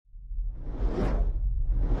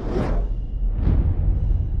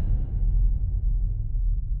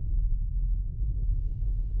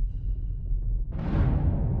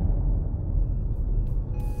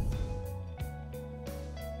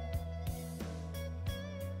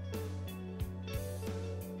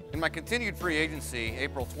my continued free agency,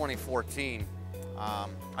 April 2014,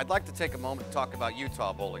 I'd like to take a moment to talk about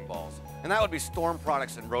Utah bowling balls, and that would be Storm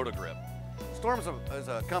products and Roto Grip. Storm is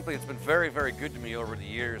a company that's been very, very good to me over the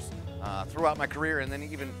years, throughout my career, and then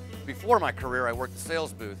even before my career, I worked the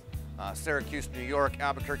sales booth, Syracuse, New York,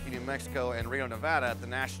 Albuquerque, New Mexico, and Rio, Nevada at the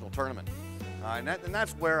national tournament. And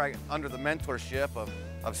that's where under the mentorship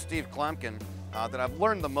of Steve Klumpkin, that I've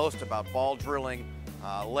learned the most about ball drilling,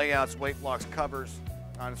 layouts, weight blocks, covers.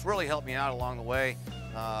 And it's really helped me out along the way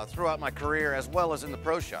throughout my career as well as in the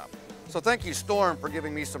pro shop. So thank you, Storm, for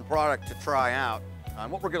giving me some product to try out.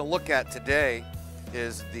 What we're going to look at today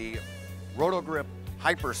is the Roto Grip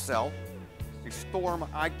Hypercell, the Storm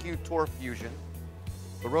IQ Tour Fusion,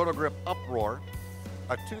 the Roto Grip Uproar,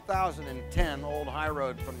 a 2010 old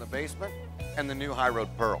Hyroad from the basement, and the new Hyroad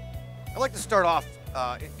Pearl. I'd like to start off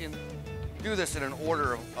do this in an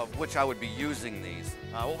order of which I would be using these.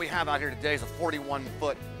 What we have out here today is a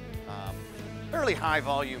 41-foot, fairly high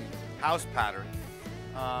volume house pattern.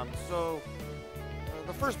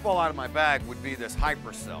 The first ball out of my bag would be this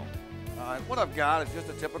Hypercell. What I've got is just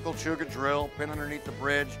a typical Machuga drill, pin underneath the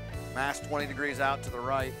bridge, mast 20 degrees out to the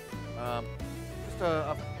right. Just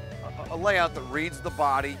a layout that reads the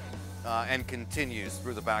body and continues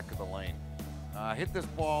through the back of the lane. Hit this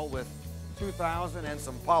ball with 2000 and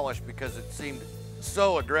some polish because it seemed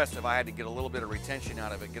so aggressive. I had to get a little bit of retention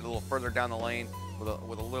out of it, get a little further down the lane with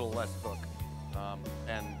a little less hook.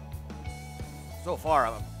 And so far,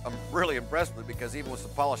 I'm really impressed with it because even with some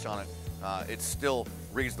polish on it, it still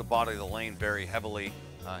reads the body of the lane very heavily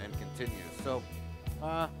and continues. So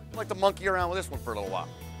I'd like to monkey around with this one for a little while.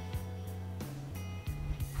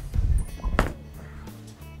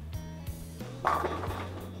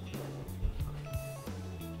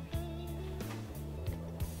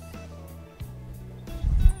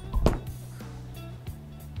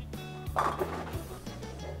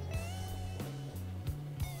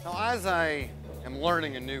 Now, as I am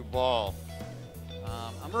learning a new ball,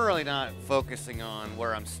 I'm really not focusing on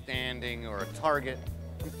where I'm standing or a target.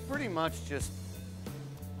 I'm pretty much just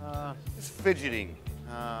fidgeting.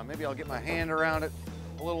 Maybe I'll get my hand around it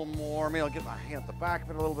a little more. Maybe I'll get my hand at the back of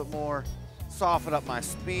it a little bit more, soften up my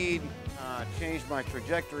speed, change my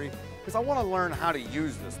trajectory, because I want to learn how to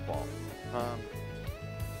use this ball.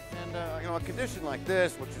 You know, a condition like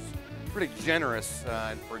this, which is pretty generous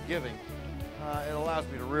and forgiving, it allows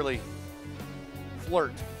me to really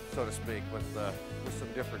flirt, so to speak, with some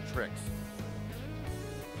different tricks.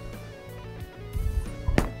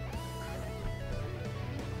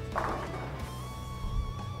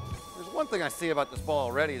 There's one thing I see about this ball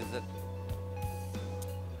already is that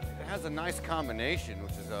it has a nice combination,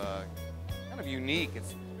 which is kind of unique.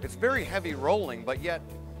 It's very heavy rolling, but yet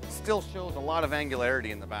still shows a lot of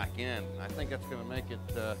angularity in the back end. And I think that's going to make it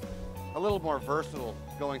a little more versatile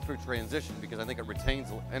going through transition because I think it retains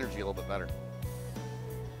energy a little bit better.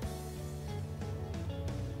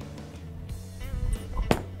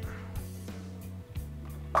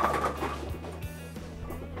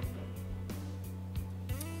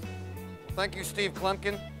 Thank you, Steve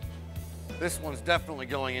Klumpkin. This one's definitely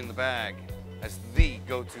going in the bag as the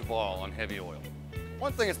go-to ball on heavy oil.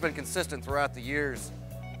 One thing that's been consistent throughout the years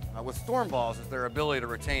with Storm balls is their ability to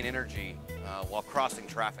retain energy while crossing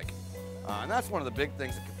traffic. And that's one of the big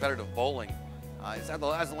things in competitive bowling is as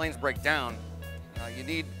the lanes break down, you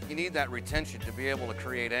need that retention to be able to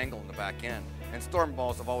create angle in the back end. And Storm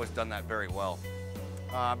balls have always done that very well.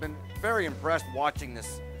 I've been very impressed watching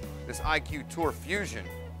this IQ Tour Fusion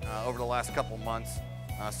over the last couple months.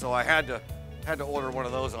 So I had to order one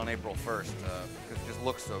of those on April 1st because it just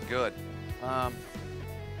looks so good.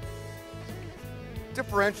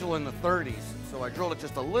 Differential in the 30s, so I drilled it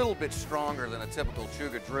just a little bit stronger than a typical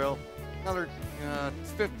Machuga drill. Another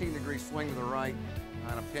 15-degree swing to the right,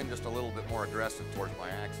 and a pin just a little bit more aggressive towards my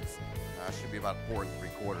axis. Should be about 4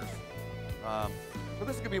 3/4. So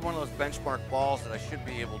this is going to be one of those benchmark balls that I should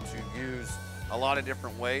be able to use a lot of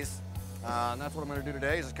different ways. And that's what I'm going to do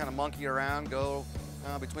today is just kind of monkey around, go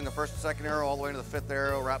between the first and second arrow all the way into the fifth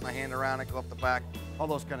arrow, wrap my hand around it, go up the back, all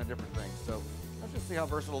those kind of different things. So let's just see how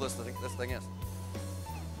versatile this thing is.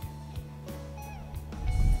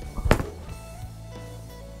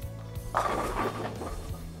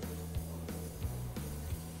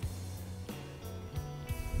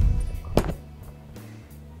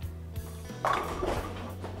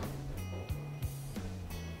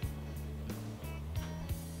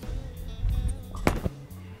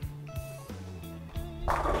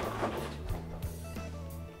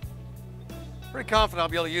 Pretty confident I'll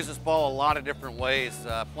be able to use this ball a lot of different ways,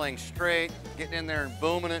 playing straight, getting in there and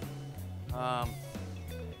booming it.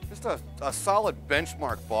 Just a solid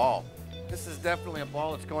benchmark ball. This is definitely a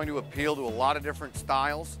ball that's going to appeal to a lot of different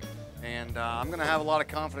styles, and I'm going to have a lot of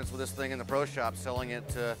confidence with this thing in the pro shop, selling it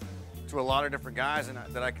to a lot of different guys, and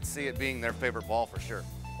that I could see it being their favorite ball for sure.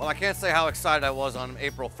 Well, I can't say how excited I was on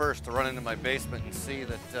April 1st to run into my basement and see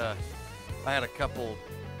that I had a couple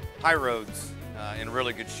Hyroads in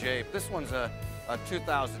really good shape. This one's a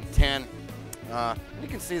 2010. You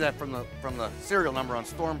can see that from the serial number on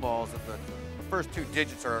Storm balls that the first 2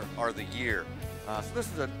 digits are the year. So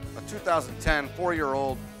this is a 2010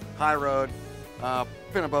 4-year-old Hyroad,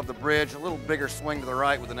 pin above the bridge, a little bigger swing to the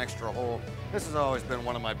right with an extra hole. This has always been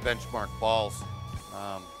one of my benchmark balls.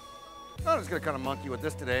 I'm just going to kind of monkey with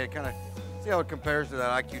this today and kind of see how it compares to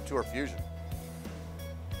that IQ Tour Fusion.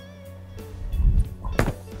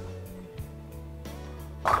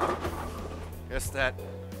 Just that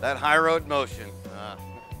Hyroad motion.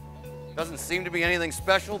 Doesn't seem to be anything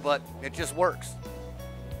special, but it just works.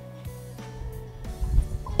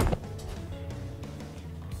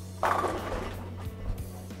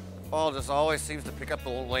 Ball just always seems to pick up the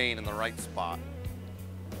lane in the right spot.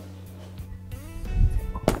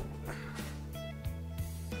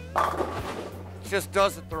 Just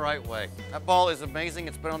does it the right way. That ball is amazing.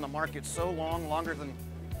 It's been on the market so long, longer than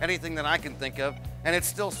anything that I can think of, and it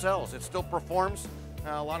still sells. It still performs.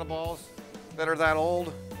 A lot of balls that are that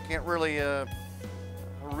old can't really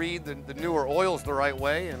read the newer oils the right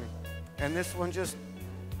way, and this one just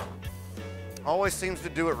always seems to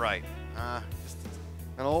do it right. Just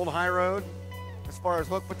an old Hyroad, as far as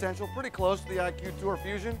hook potential, pretty close to the IQ Tour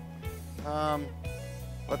Fusion,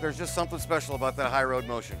 but there's just something special about that Hyroad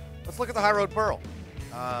motion. Let's look at the Hyroad Pearl.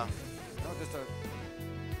 Just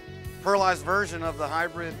a pearlized version of the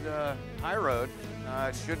hybrid Hyroad.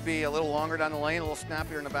 It should be a little longer down the lane, a little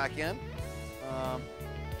snappier in the back end.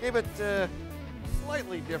 Gave it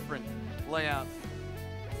slightly different layout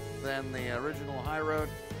than the original Hyroad.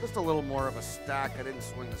 Just a little more of a stack. I didn't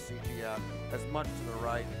swing the CG out as much to the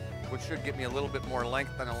right, which should get me a little bit more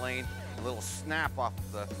length on the lane, a little snap off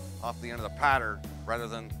the end of the pattern rather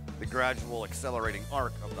than the gradual accelerating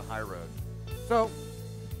arc of the Hyroad. So,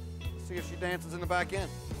 let's see if she dances in the back end.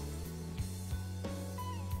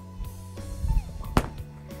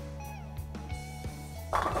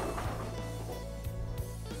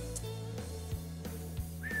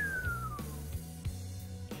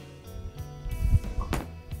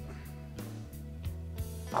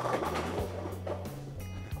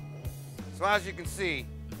 So as you can see,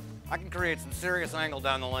 I can create some serious angle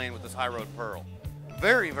down the lane with this Hyroad Pearl.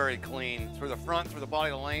 Very, very clean through the front, through the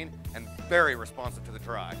body of the lane, and very responsive to the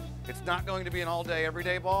drive. It's not going to be an all-day,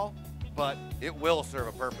 everyday ball, but it will serve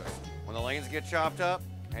a purpose. When the lanes get chopped up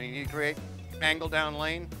and you need to create angle down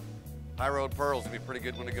lane, Hyroad Pearls will be a pretty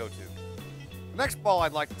good one to go to. The next ball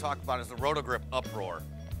I'd like to talk about is the Roto Grip Uproar.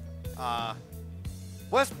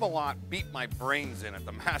 Wes Malott beat my brains in at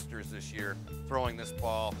the Masters this year throwing this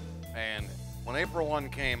ball, and when April 1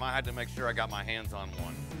 came, I had to make sure I got my hands on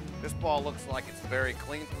one. This ball looks like it's very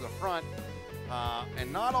clean through the front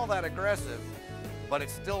and not all that aggressive, but it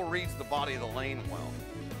still reads the body of the lane well.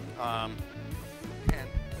 And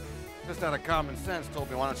just out of common sense told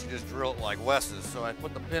me, why don't you just drill it like Wes's? So I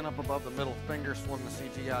put the pin up above the middle finger, swung the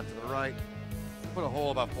CG out to the right, put a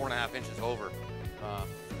hole about 4.5 inches over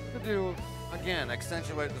to do, again,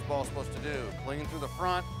 accentuate what this ball's supposed to do. Clean through the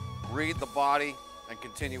front, read the body, and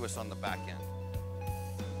continuous on the back end.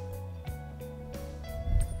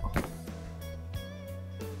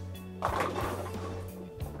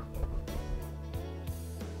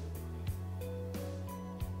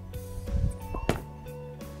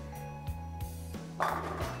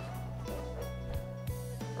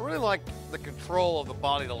 I really like the control of the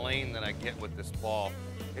body of the lane that I get with this ball.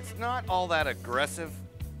 It's not all that aggressive,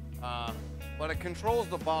 but it controls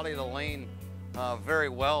the body of the lane very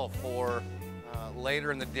well for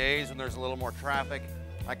later in the days when there's a little more traffic.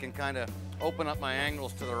 I can kind of open up my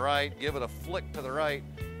angles to the right, give it a flick to the right,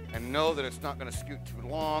 and know that it's not going to scoot too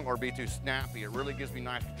long or be too snappy. It really gives me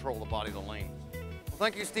nice control of the body of the lane. Well,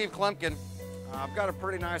 thank you, Steve Klumpkin. I've got a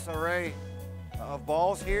pretty nice array of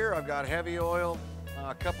balls here. I've got heavy oil,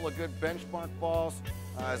 a couple of good benchmark balls,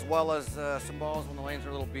 as well as some balls when the lanes are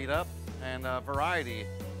a little beat up, and variety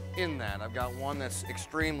in that. I've got one that's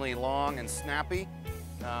extremely long and snappy,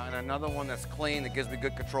 and another one that's clean that gives me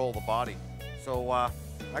good control of the body. So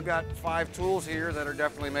I've got 5 tools here that are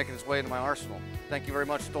definitely making its way into my arsenal. Thank you very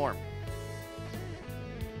much, Storm.